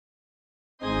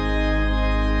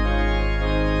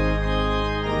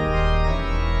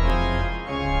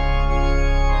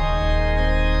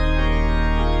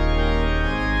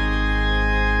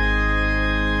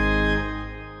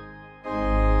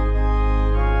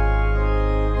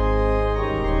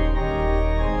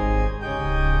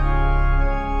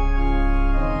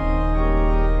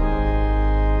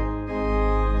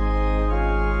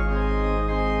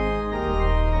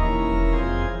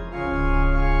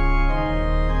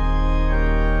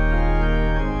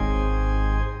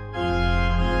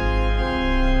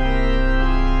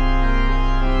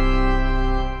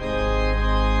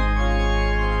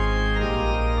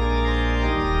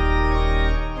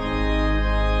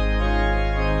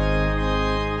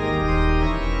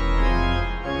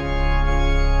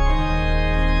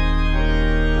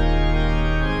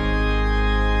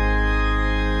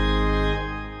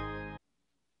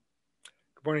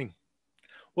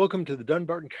Welcome to the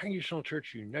Dunbarton Congregational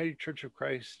Church United Church of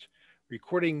Christ,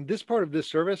 recording this part of this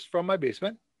service from my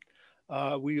basement.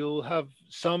 We'll have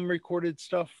some recorded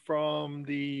stuff from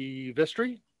the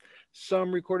vestry,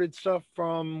 some recorded stuff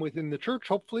from within the church,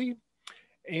 hopefully,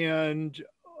 and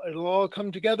it'll all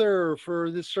come together for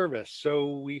this service.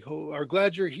 So we are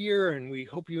glad you're here and we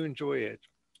hope you enjoy it.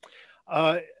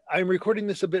 Uh, I'm recording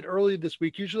this a bit early this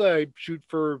week. Usually I shoot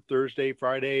for Thursday,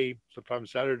 Friday,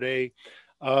 sometimes Saturday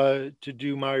to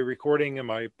do my recording and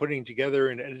my putting together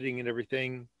and editing and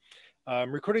everything.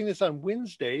 I'm recording this on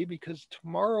Wednesday because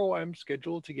tomorrow I'm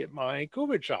scheduled to get my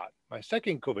COVID shot, my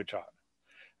second COVID shot.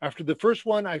 After the first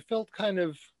one, I felt kind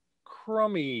of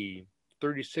crummy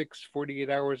 36,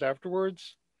 48 hours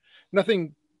afterwards.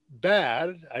 Nothing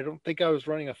bad. I don't think I was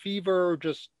running a fever,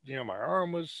 just, my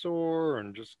arm was sore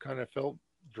and just kind of felt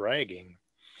dragging.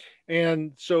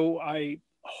 And so I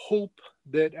hope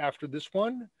that after this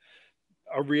one,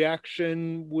 a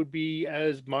reaction would be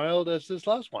as mild as this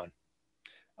last one.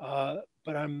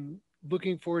 But I'm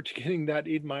looking forward to getting that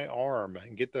in my arm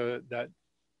and get that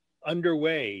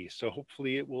underway. So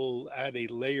hopefully it will add a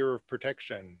layer of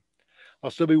protection.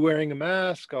 I'll still be wearing a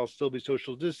mask. I'll still be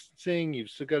social distancing. You've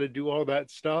still got to do all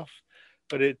that stuff.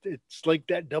 But it's like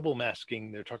that double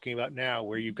masking they're talking about now,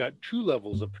 where you've got two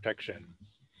levels of protection.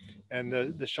 And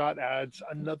the shot adds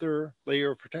another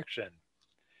layer of protection.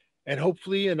 And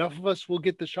hopefully enough of us will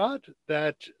get the shot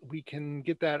that we can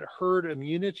get that herd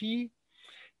immunity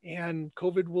and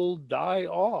COVID will die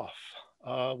off.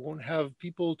 Won't have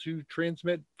people to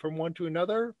transmit from one to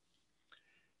another.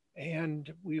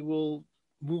 And we will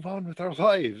move on with our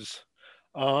lives.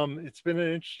 It's been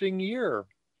an interesting year.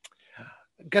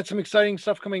 Got some exciting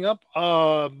stuff coming up.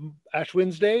 Ash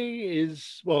Wednesday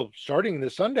is, well, starting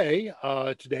this Sunday.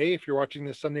 Today, if you're watching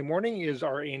this Sunday morning, is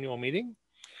our annual meeting.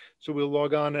 So we'll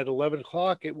log on at 11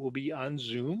 o'clock. It will be on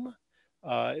Zoom.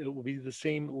 It will be the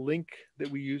same link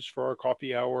that we use for our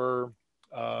coffee hour,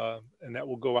 and that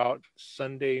will go out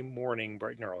Sunday morning,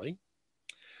 bright and early.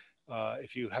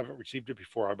 If you haven't received it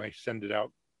before, I might send it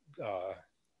out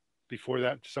before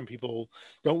that to some people.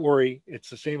 Don't worry, it's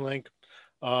the same link.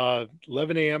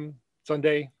 11 a.m.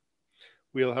 Sunday,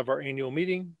 we'll have our annual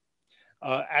meeting.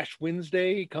 Ash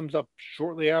Wednesday comes up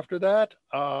shortly after that.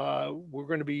 We're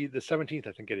going to be the 17th,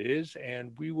 I think it is,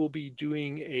 and we will be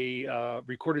doing a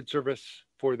recorded service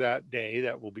for that day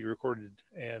that will be recorded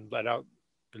and let out,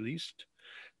 released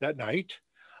that night.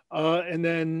 And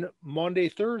then Monday,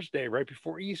 Thursday, right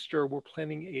before Easter, we're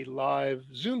planning a live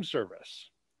Zoom service.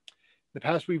 In the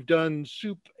past, we've done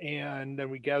soup, and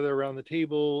then we gather around the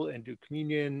table and do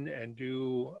communion and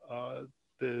do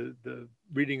the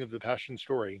reading of the Passion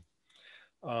Story.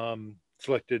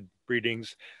 Selected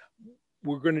readings.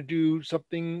 We're going to do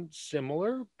something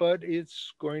similar, but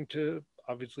it's going to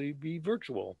obviously be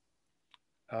virtual.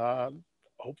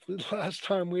 Hopefully, the last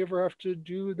time we ever have to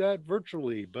do that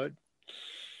virtually, but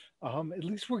at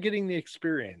least we're getting the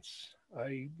experience.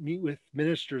 I meet with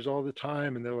ministers all the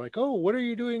time, and they're like, "Oh, what are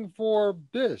you doing for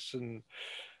this?" And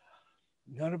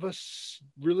none of us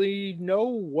really know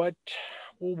what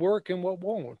will work and what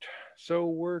won't. So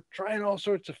we're trying all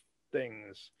sorts of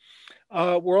things.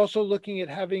 We're also looking at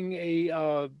having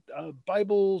a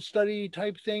Bible study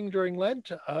type thing during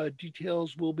Lent.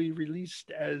 Details will be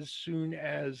released as soon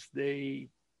as they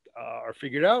are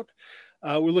figured out.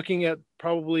 We're looking at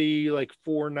probably like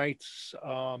 4 nights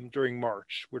during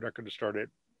March. We're not going to start it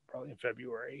probably in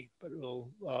February, but we'll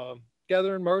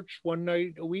gather in March 1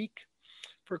 night a week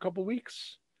for a couple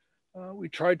weeks. We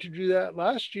tried to do that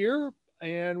last year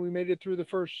and we made it through the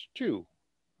first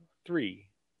three.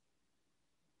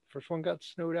 First one got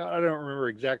snowed out. I don't remember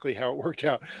exactly how it worked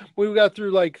out. We got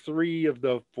through like 3 of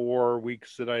the 4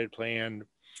 weeks that I had planned.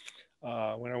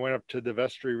 When I went up to the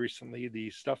vestry recently, the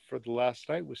stuff for the last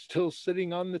night was still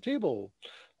sitting on the table.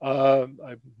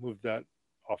 I moved that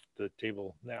off the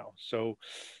table now. So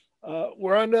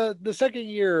we're on the second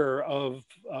year of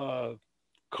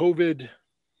COVID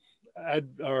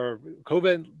or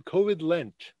COVID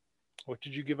Lent. What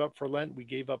did you give up for Lent? We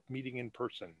gave up meeting in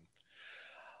person.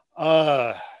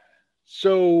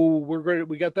 So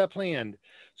we got that planned.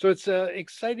 So it's an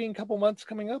exciting couple months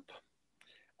coming up.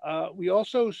 We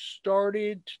also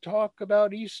started to talk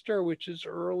about Easter, which is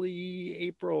early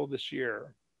April this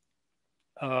year.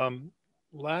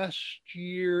 Last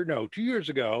year, no, 2 years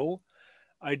ago,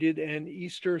 I did an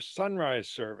Easter sunrise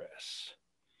service.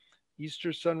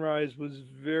 Easter sunrise was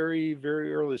very,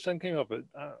 very early. The sun came up at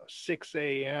 6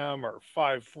 a.m. or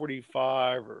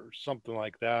 5:45 or something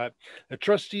like that. The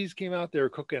trustees came out. They were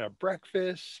cooking a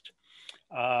breakfast.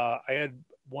 I had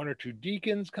 1 or 2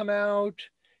 deacons come out,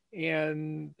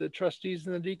 and the trustees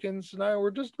and the deacons and I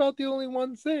were just about the only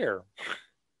ones there.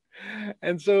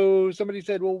 And so somebody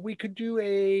said, well, we could do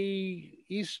a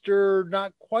Easter,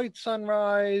 not quite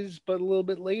sunrise, but a little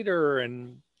bit later.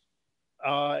 And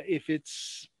if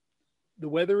the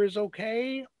weather is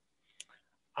okay,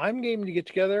 I'm game to get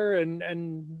together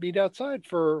and meet outside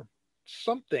for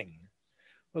something.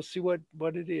 We'll see what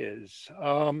it is.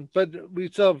 But we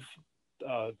still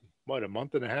have, a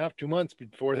month and a half, 2 months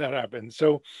before that happens.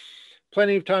 So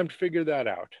plenty of time to figure that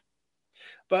out.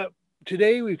 But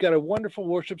today we've got a wonderful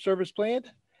worship service planned,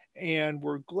 and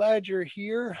we're glad you're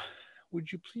here.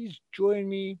 Would you please join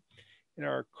me in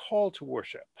our call to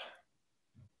worship?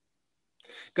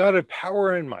 God of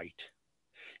power and might,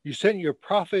 you sent your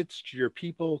prophets to your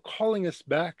people, calling us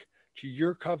back to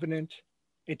your covenant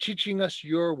and teaching us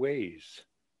your ways.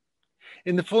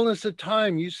 In the fullness of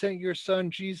time, you sent your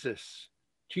son, Jesus,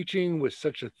 teaching with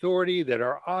such authority that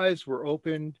our eyes were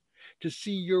opened to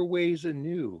see your ways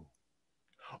anew.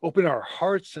 Open our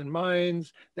hearts and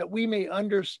minds that we may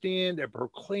understand and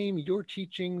proclaim your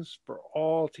teachings for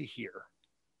all to hear.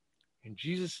 In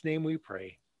Jesus' name we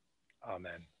pray.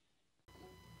 Amen.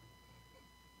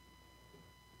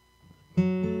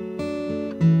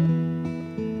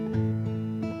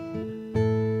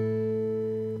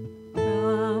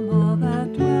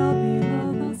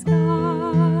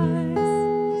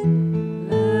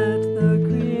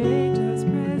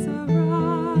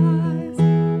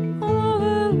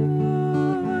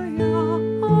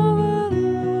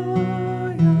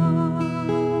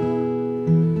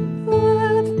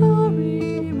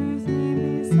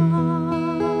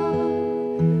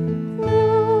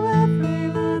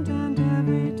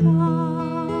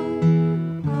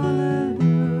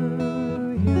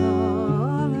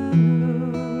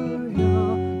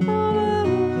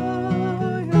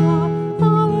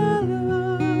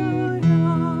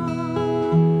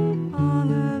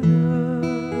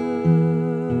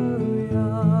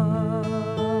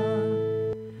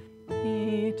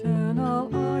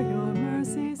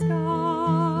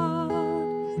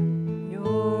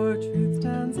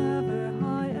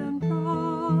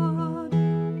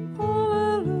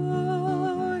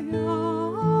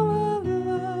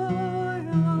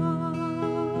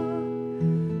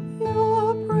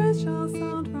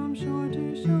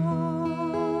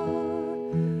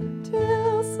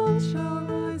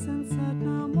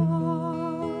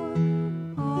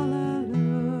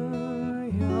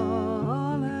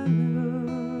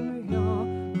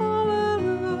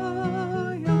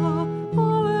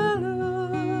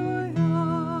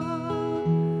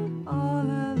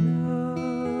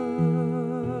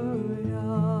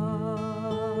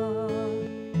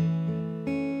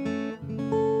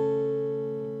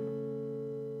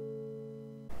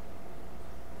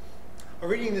 Our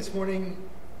reading this morning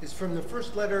is from the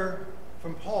first letter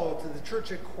from Paul to the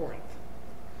church at Corinth,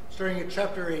 starting at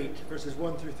chapter 8, verses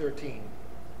 1 through 13.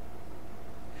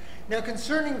 Now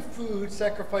concerning food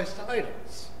sacrificed to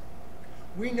idols,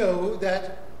 we know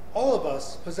that all of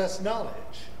us possess knowledge.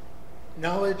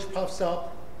 Knowledge puffs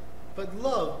up, but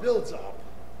love builds up.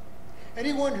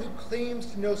 Anyone who claims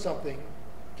to know something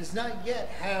does not yet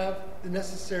have the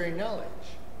necessary knowledge.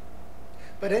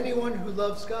 But anyone who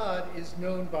loves God is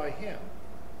known by him.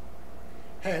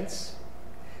 Hence,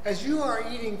 as you are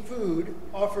eating food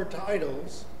offered to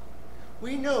idols,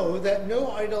 we know that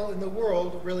no idol in the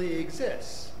world really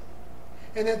exists,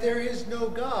 and that there is no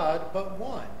God but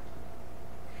one.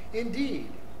 Indeed,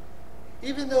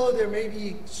 even though there may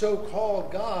be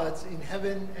so-called gods in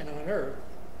heaven and on earth,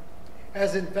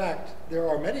 as in fact there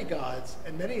are many gods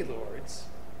and many lords,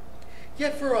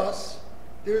 yet for us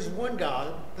there is one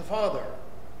God, the Father,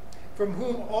 from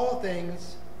whom all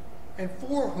things and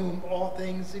for whom all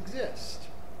things exist.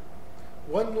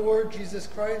 One Lord Jesus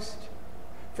Christ,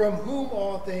 from whom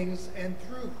all things and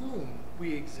through whom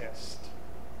we exist.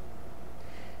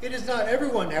 It is not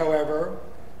everyone, however,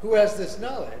 who has this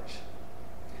knowledge,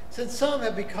 since some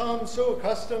have become so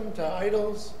accustomed to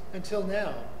idols until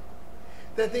now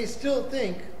that they still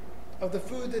think of the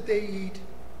food that they eat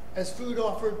as food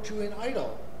offered to an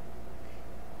idol,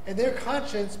 and their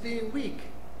conscience, being weak,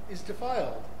 is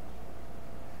defiled.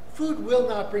 Food will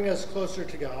not bring us closer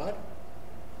to God.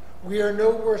 We are no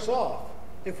worse off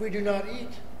if we do not eat,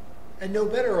 and no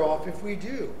better off if we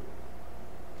do.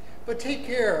 But take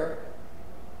care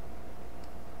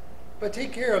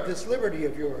of this liberty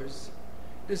of yours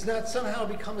does not somehow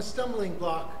become a stumbling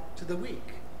block to the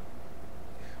weak.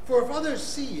 For if others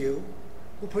see you,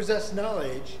 who possess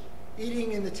knowledge,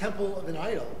 eating in the temple of an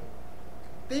idol,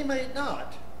 they might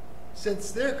not,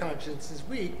 since their conscience is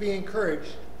weak, be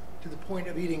encouraged to the point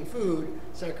of eating food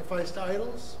sacrificed to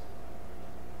idols.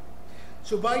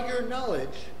 So by your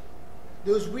knowledge,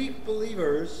 those weak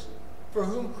believers for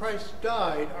whom Christ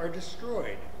died are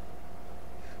destroyed.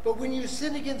 But when you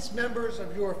sin against members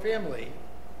of your family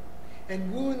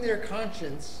and wound their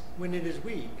conscience when it is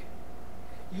weak,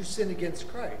 you sin against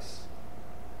Christ.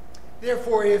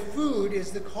 Therefore, if food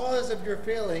is the cause of your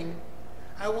failing,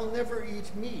 I will never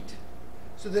eat meat,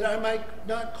 so that I might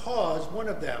not cause one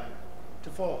of them to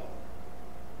fall.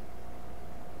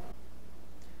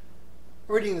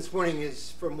 Our reading this morning is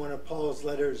from one of Paul's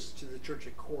letters to the church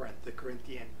at Corinth, the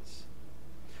Corinthians.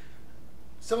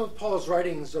 Some of Paul's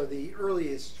writings are the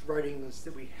earliest writings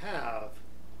that we have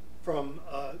from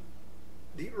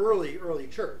the early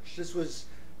church. This was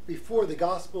before the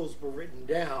Gospels were written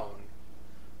down.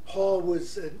 Paul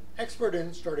was an expert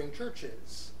in starting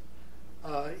churches.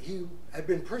 He had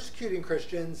been persecuting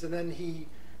Christians, and then he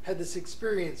had this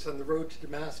experience on the road to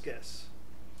Damascus.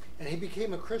 And he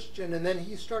became a Christian, and then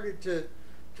he started to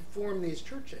form these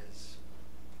churches.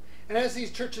 And as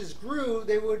these churches grew,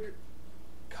 they would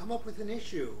come up with an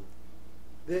issue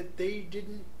that they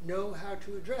didn't know how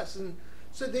to address. And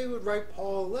so they would write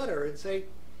Paul a letter and say,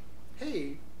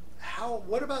 hey,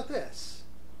 what about this?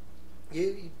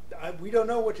 We don't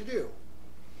know what to do.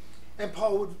 And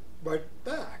Paul would write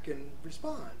back and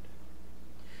respond.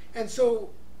 And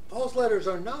so Paul's letters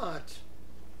are not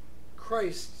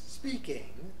Christ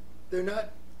speaking. They're not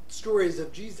stories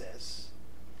of Jesus.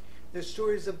 They're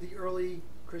stories of the early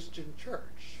Christian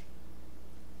church.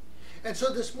 And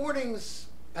so this morning's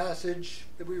passage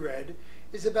that we read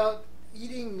is about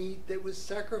eating meat that was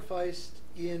sacrificed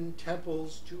in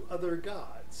temples to other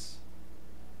gods.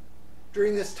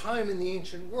 During this time in the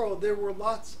ancient world, there were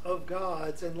lots of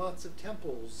gods and lots of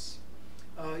temples.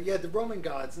 You had the Roman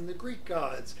gods and the Greek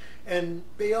gods and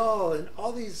Baal and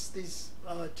all these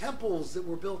temples that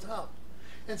were built up.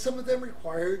 And some of them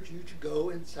required you to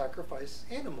go and sacrifice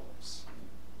animals.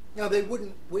 Now, they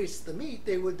wouldn't waste the meat.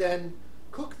 They would then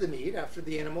cook the meat after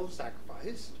the animal was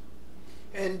sacrificed.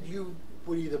 And you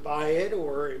would either buy it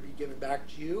or it would be given back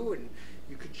to you, and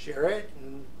you could share it.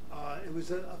 And it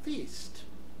was a feast.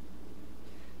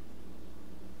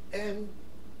 And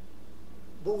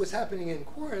what was happening in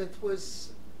Corinth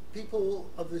was people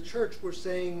of the church were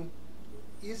saying,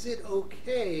 is it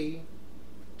okay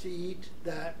to eat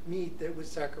that meat that was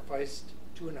sacrificed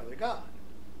to another god?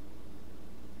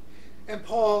 And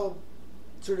Paul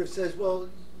sort of says, well,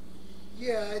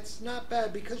 yeah, it's not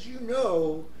bad because you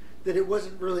know that it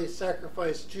wasn't really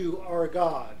sacrificed to our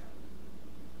God,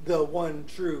 the one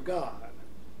true God.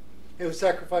 It was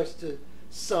sacrificed to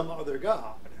some other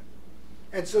god.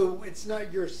 And so it's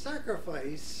not your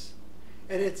sacrifice,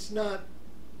 and it's not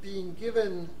being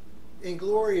given in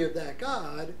glory of that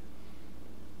God,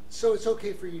 so it's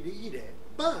okay for you to eat it.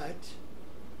 But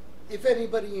if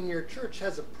anybody in your church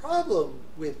has a problem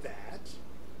with that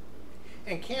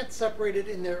and can't separate it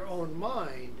in their own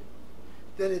mind,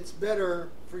 then it's better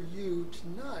for you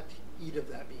to not eat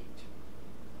of that meat.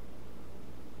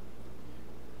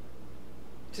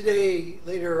 Today,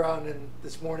 later on in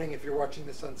this morning, if you're watching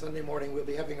this on Sunday morning, we'll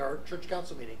be having our church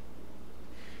council meeting.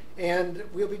 And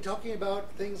we'll be talking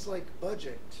about things like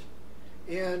budget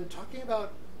and talking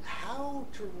about how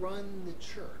to run the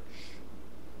church.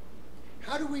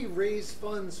 How do we raise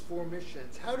funds for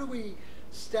missions? How do we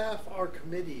staff our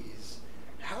committees?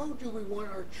 How do we want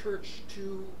our church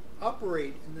to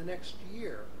operate in the next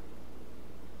year?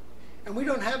 And we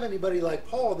don't have anybody like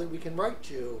Paul that we can write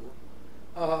to.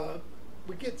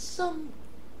 We get some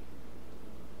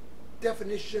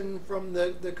definition from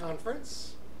the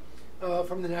conference,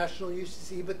 from the National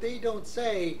UCC, but they don't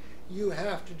say you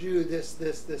have to do this,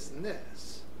 this, this, and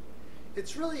this.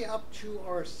 It's really up to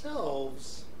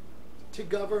ourselves to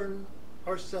govern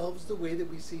ourselves the way that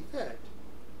we see fit.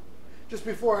 Just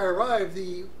before I arrived,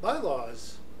 the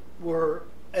bylaws were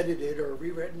edited or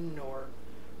rewritten or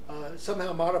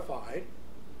somehow modified,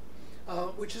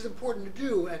 which is important to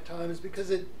do at times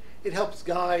because it helps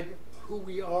guide who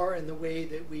we are and the way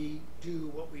that we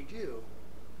do what we do.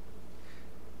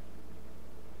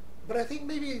 But I think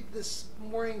maybe this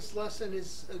morning's lesson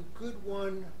is a good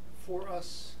one for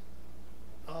us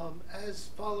as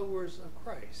followers of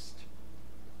Christ.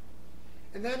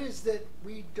 And that is that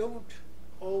we don't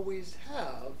always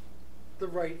have the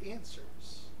right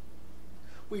answers.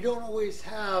 We don't always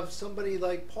have somebody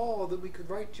like Paul that we could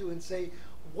write to and say,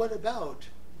 what about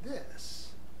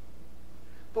this?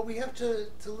 But we have to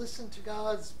listen to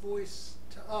God's voice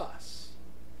to us.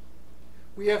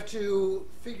 We have to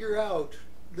figure out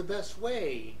the best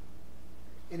way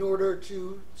in order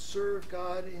to serve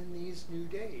God in these new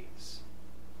days.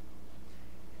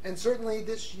 And certainly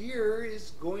this year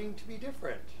is going to be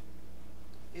different.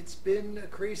 it's been a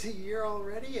crazy year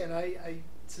already, and I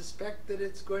suspect that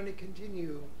it's going to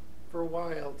continue for a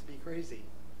while to be crazy.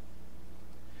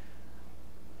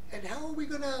 And how are we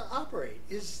going to operate?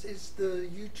 Is the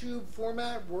YouTube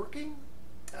format working?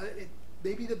 It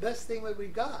may be the best thing that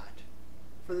we've got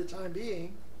for the time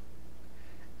being.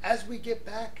 As we get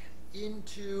back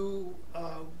into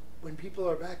when people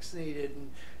are vaccinated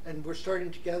and we're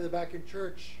starting to gather back in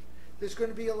church, there's going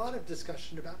to be a lot of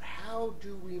discussion about how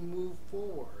do we move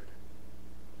forward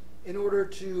in order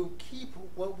to keep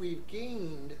what we've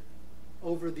gained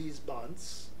over these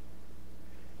months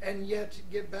and yet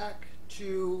get back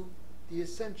to the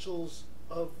essentials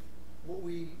of what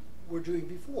we were doing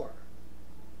before.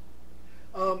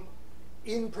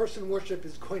 In-person worship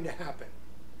is going to happen.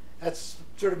 That's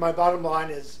sort of my bottom line,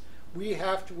 is we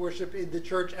have to worship in the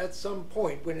church at some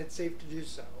point when it's safe to do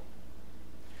so.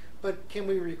 But can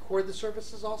we record the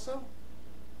services also?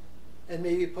 And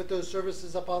maybe put those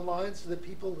services up online so that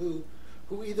people who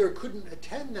either couldn't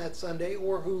attend that Sunday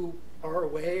or who are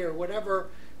away or whatever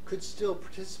could still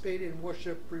participate in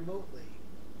worship remotely?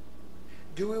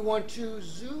 Do we want to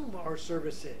Zoom our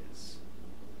services?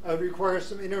 Require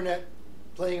some internet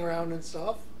playing around and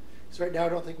stuff. So right now I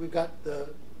don't think we've got the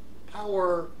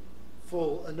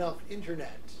powerful enough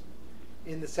internet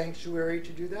in the sanctuary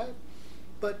to do that.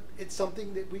 But it's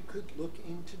something that we could look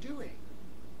into doing.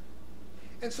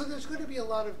 And so there's going to be a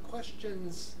lot of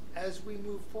questions as we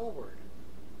move forward.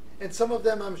 And some of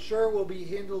them, I'm sure, will be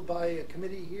handled by a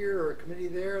committee here or a committee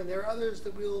there, and there are others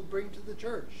that we'll bring to the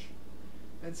church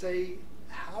and say,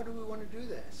 how do we want to do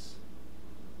this?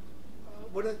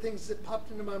 One of the things that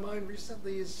popped into my mind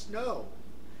recently is snow.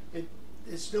 It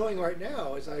is snowing right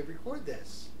now as I record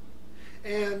this.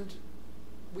 And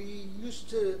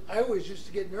I always used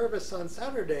to get nervous on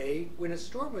Saturday when a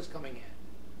storm was coming in.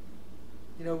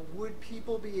 You know, would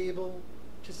people be able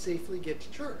to safely get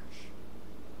to church?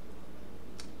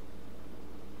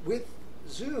 With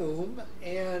Zoom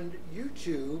and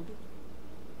YouTube,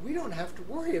 we don't have to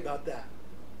worry about that.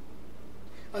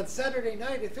 On Saturday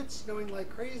night, if it's snowing like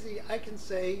crazy, I can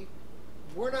say,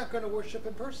 we're not going to worship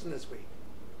in person this week.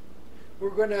 We're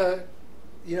going to,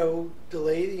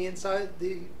 delay the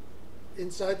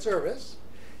inside service,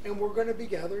 and we're going to be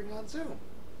gathering on Zoom.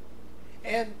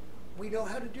 And we know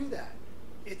how to do that.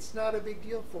 It's not a big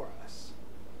deal for us.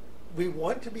 We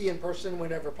want to be in person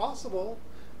whenever possible,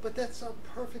 but that's a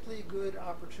perfectly good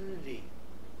opportunity.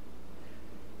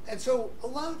 And so a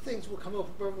lot of things will come up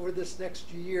over this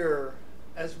next year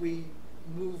as we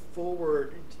move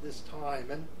forward into this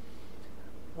time. And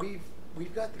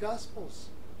we've got the Gospels.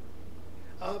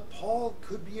 Paul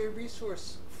could be a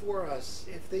resource for us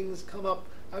if things come up.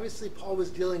 Obviously, Paul was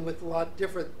dealing with a lot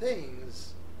different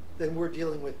things than we're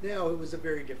dealing with now. It was a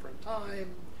very different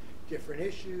time, different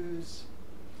issues.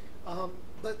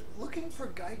 But looking for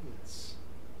guidance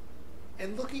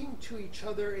and looking to each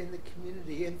other in the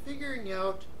community and figuring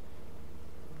out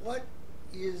what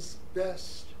is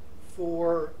best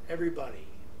for everybody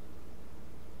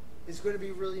is going to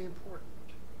be really important.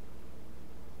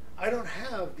 I don't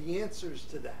have the answers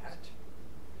to that,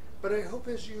 but I hope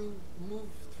as you move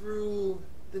through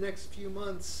the next few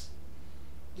months,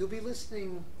 you'll be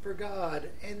listening for God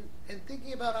and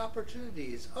thinking about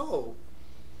opportunities. Oh,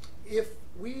 if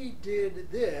we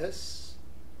did this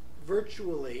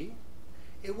virtually,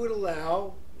 it would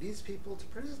allow these people to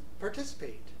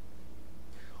participate.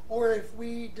 Or if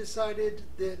we decided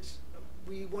that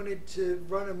we wanted to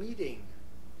run a meeting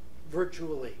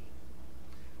virtually,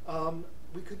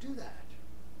 we could do that.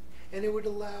 And it would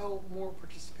allow more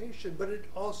participation, but it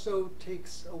also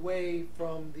takes away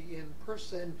from the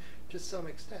in-person to some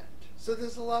extent. So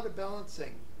there's a lot of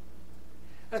balancing.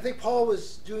 And I think Paul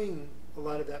was doing a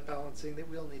lot of that balancing that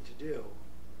we'll need to do.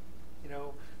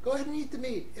 Go ahead and eat the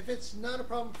meat. If it's not a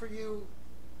problem for you,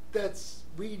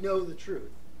 we know the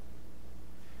truth.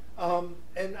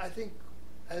 And I think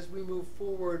as we move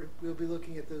forward, we'll be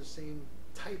looking at those same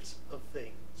types of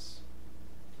things.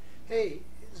 Hey,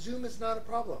 Zoom is not a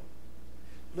problem.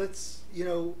 We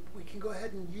can go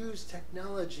ahead and use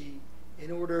technology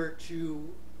in order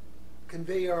to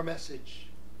convey our message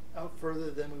out further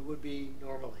than we would be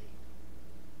normally.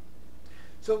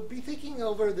 So be thinking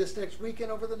over this next week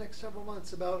and over the next several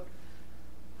months about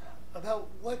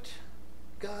what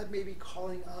God may be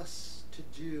calling us to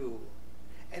do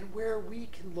and where we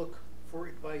can look for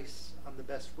advice on the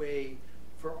best way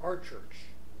for our church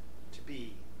to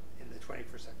be in the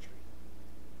 21st century.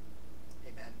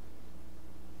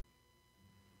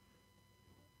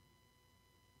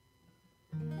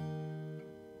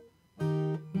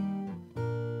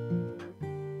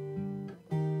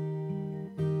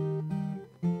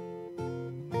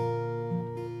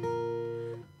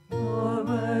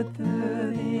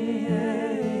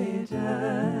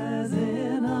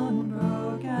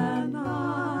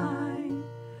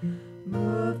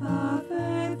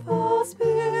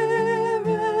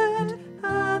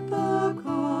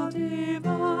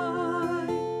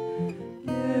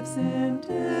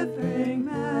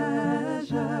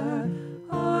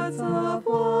 of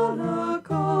one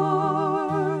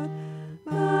accord,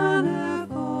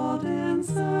 manifold in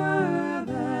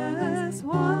service,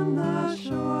 won the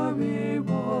sure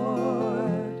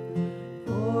reward.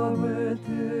 Forward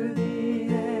through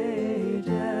the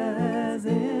ages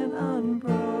in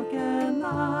unbroken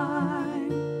line,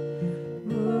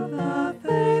 move the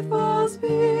faithful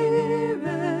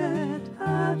Spirit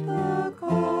at the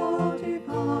call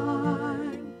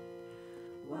divine.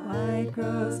 White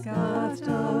grows God's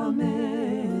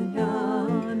dominion,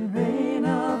 reign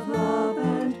of love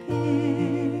and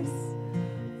peace.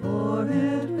 For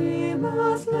it we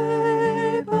must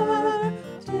labor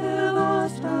till our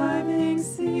striving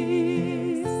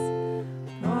cease.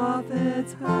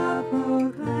 Prophets have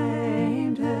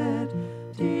proclaimed it,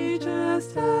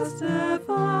 teachers testified,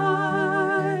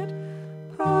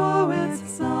 poets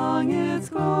sung its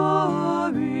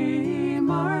glory,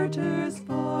 martyrs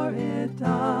for it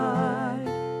died.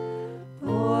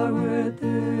 Forward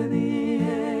through the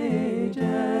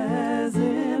ages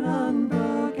in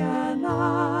unbroken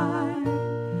line,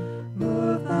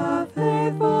 move the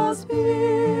faithful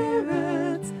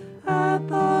spirits at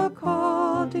the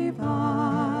call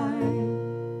divine.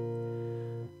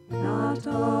 Not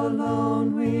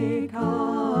alone we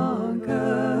conquer,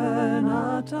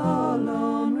 not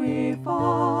alone we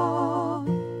fall.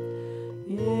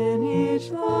 In each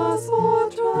loss or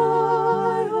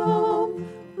triumph,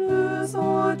 lose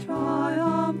or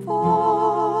triumph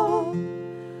fall.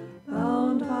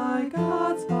 Bound by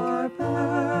God's far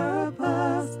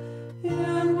purpose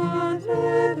in one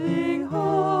living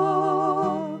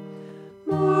whole,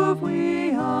 move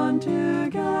we on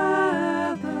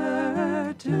together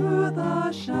to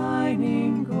the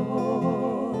shining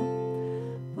goal.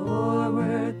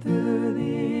 Forward through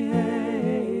the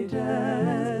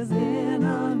ages in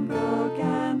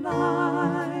unbroken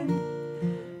line,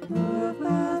 move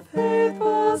the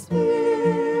faithful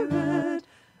Spirit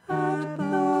at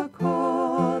the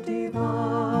call divine.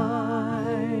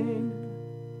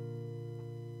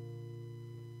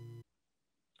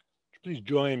 Please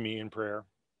join me in prayer.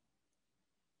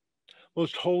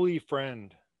 Most holy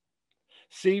friend,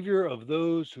 Savior of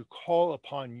those who call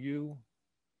upon you,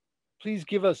 please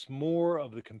give us more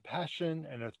of the compassion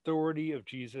and authority of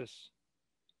Jesus.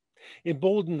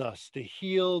 Embolden us to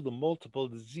heal the multiple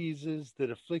diseases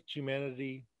that afflict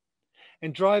humanity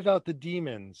and drive out the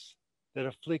demons that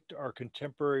afflict our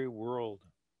contemporary world.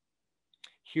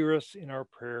 Hear us in our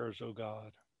prayers, O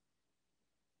God.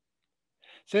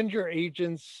 Send your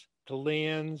agents to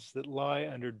lands that lie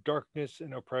under darkness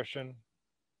and oppression,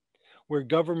 where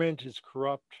government is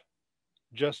corrupt,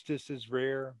 justice is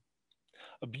rare,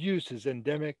 abuse is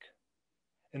endemic,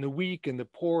 and the weak and the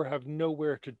poor have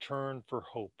nowhere to turn for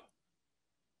hope.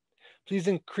 Please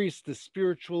increase the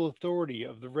spiritual authority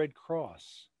of the Red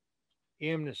Cross,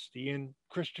 Amnesty, and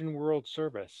Christian World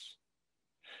Service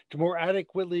to more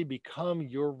adequately become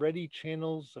your ready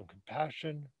channels of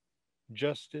compassion,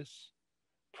 justice,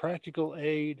 practical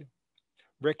aid,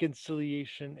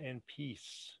 reconciliation, and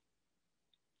peace.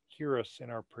 Hear us in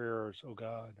our prayers, O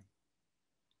God.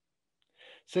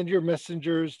 Send your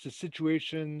messengers to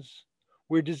situations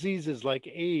where diseases like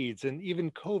AIDS and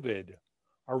even COVID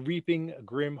are reaping a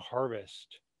grim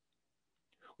harvest.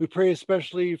 We pray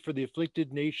especially for the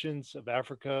afflicted nations of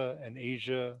Africa and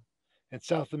Asia and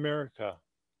South America.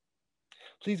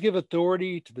 Please give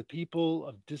authority to the people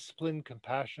of disciplined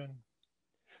compassion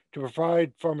to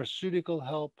provide pharmaceutical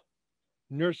help,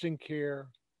 nursing care,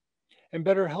 and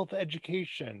better health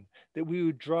education, that we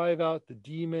would drive out the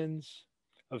demons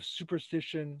of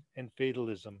superstition and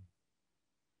fatalism.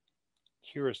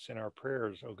 Hear us in our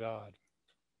prayers, O God.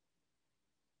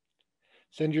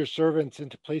 Send your servants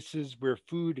into places where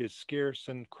food is scarce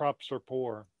and crops are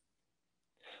poor.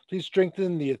 Please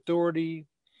strengthen the authority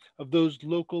of those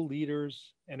local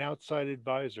leaders and outside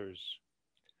advisors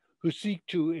who seek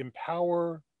to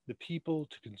empower the people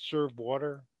to conserve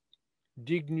water,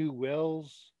 dig new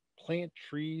wells, plant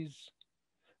trees,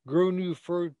 grow new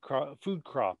food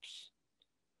crops,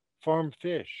 farm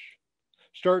fish,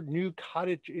 start new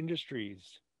cottage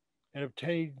industries, and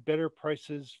obtain better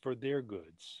prices for their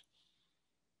goods.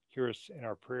 Hear us in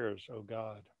our prayers, O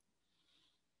God.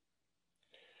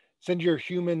 Send your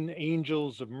human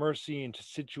angels of mercy into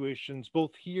situations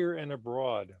both here and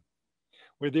abroad,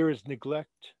 where there is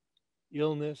neglect,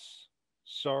 illness,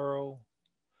 sorrow,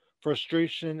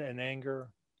 frustration, and anger.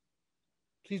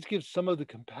 Please give some of the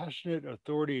compassionate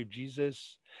authority of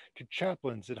Jesus to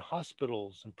chaplains in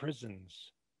hospitals and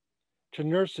prisons, to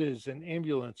nurses and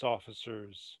ambulance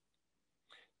officers,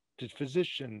 to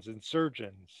physicians and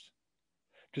surgeons,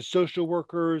 to social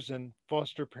workers and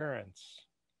foster parents,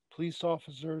 police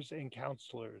officers, and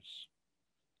counselors.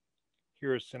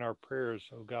 Hear us in our prayers,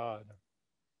 O God.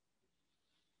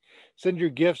 Send your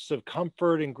gifts of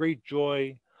comfort and great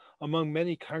joy among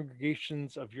many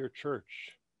congregations of your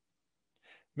church.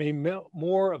 May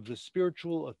more of the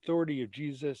spiritual authority of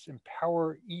Jesus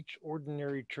empower each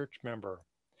ordinary church member,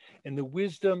 and the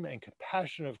wisdom and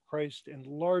compassion of Christ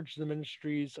enlarge the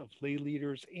ministries of lay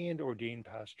leaders and ordained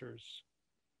pastors.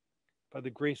 By the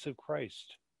grace of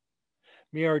Christ,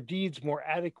 may our deeds more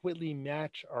adequately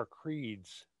match our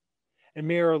creeds, and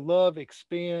may our love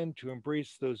expand to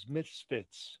embrace those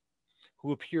misfits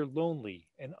who appear lonely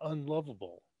and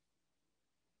unlovable.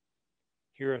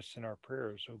 Hear us in our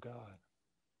prayers, O God.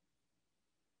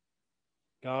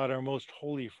 God, our most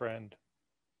holy friend,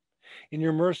 in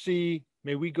your mercy,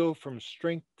 may we go from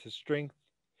strength to strength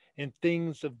in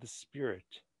things of the Spirit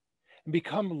and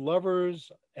become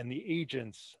lovers and the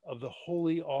agents of the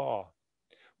holy awe,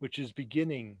 which is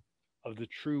beginning of the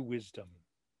true wisdom.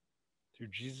 Through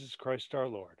Jesus Christ our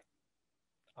Lord.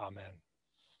 Amen.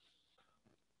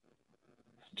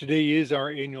 Today is our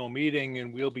annual meeting,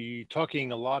 and we'll be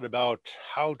talking a lot about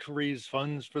how to raise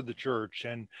funds for the church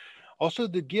and also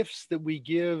the gifts that we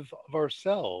give of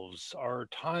ourselves, our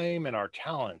time and our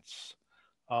talents,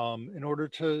 in order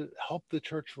to help the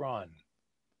church run.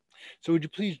 So would you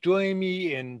please join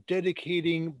me in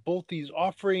dedicating both these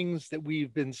offerings that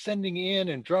we've been sending in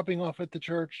and dropping off at the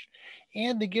church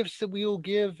and the gifts that we will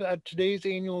give at today's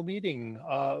annual meeting,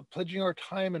 pledging our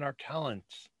time and our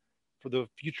talents for the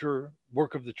future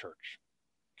work of the church.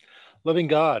 Loving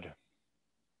God,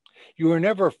 you are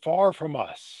never far from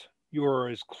us. You are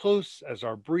as close as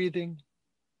our breathing.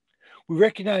 We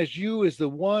recognize you as the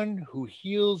one who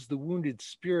heals the wounded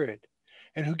spirit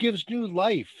and who gives new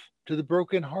life to the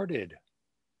brokenhearted.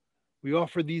 We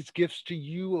offer these gifts to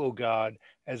you, O God,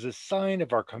 as a sign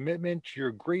of our commitment to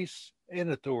your grace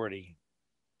and authority.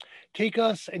 Take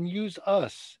us and use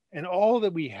us and all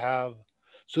that we have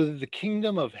so that the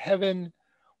kingdom of heaven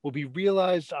will be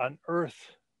realized on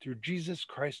earth through Jesus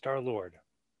Christ our Lord.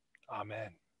 Amen.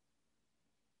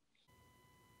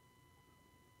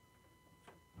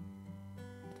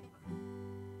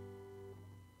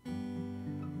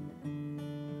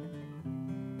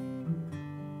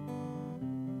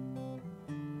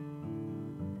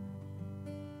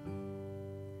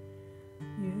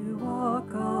 You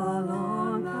walk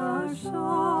along the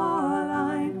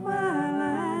shoreline where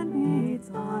land meets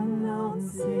unknown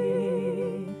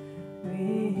sea.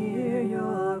 We hear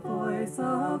your voice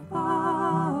of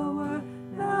power.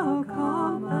 Now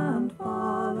come and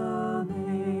follow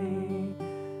me.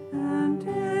 And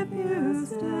if you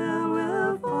still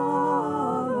will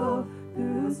follow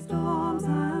through storms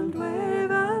and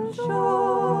wave and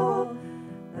shoal,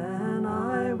 then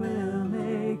I will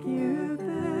make you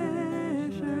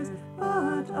fishers,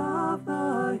 but of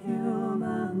the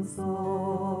human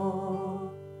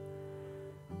soul.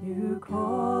 You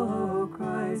call, O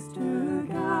Christ, to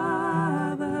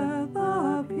gather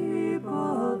the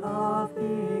people of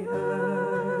the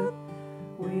earth.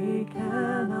 We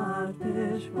cannot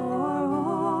fish for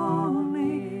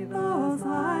only those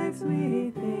lives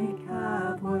we think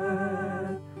have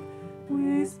worth.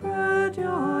 We spread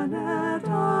your net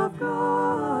of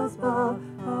gospel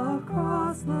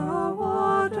across the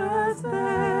water's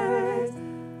face.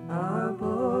 Our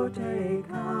boat a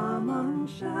common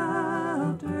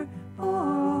shelter for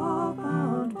all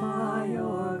bound by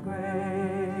your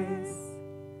grace.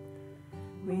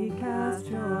 We cast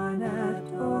your net,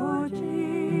 O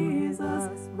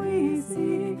Jesus, we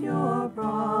seek your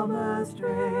promised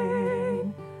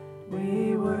rain.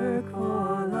 We work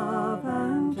for love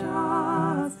and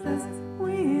justice,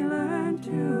 we learn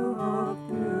to hope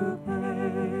through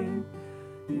pain.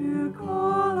 You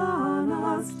call on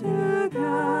us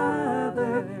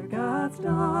together, God's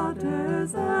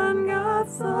daughters and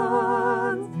God's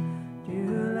sons,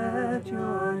 to let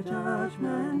your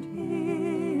judgment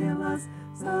heal us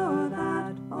so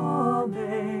that all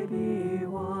may be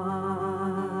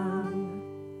one.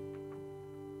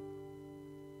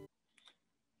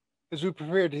 As we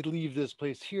prepare to leave this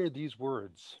place, hear these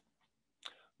words.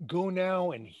 Go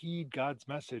now and heed God's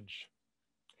message.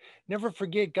 Never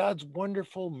forget God's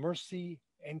wonderful mercy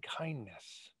and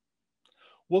kindness.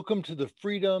 Welcome to the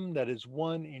freedom that is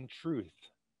won in truth,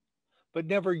 but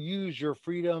never use your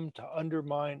freedom to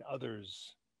undermine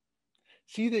others.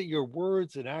 See that your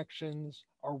words and actions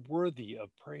are worthy of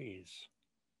praise.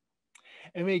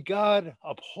 And may God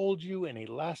uphold you in a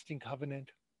lasting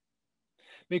covenant.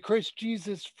 May Christ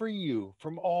Jesus free you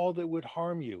from all that would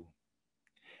harm you.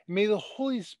 And may the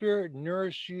Holy Spirit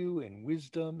nourish you in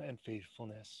wisdom and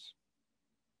faithfulness.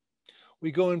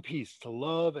 We go in peace to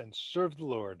love and serve the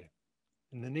Lord.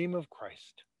 In the name of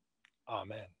Christ.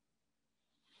 Amen.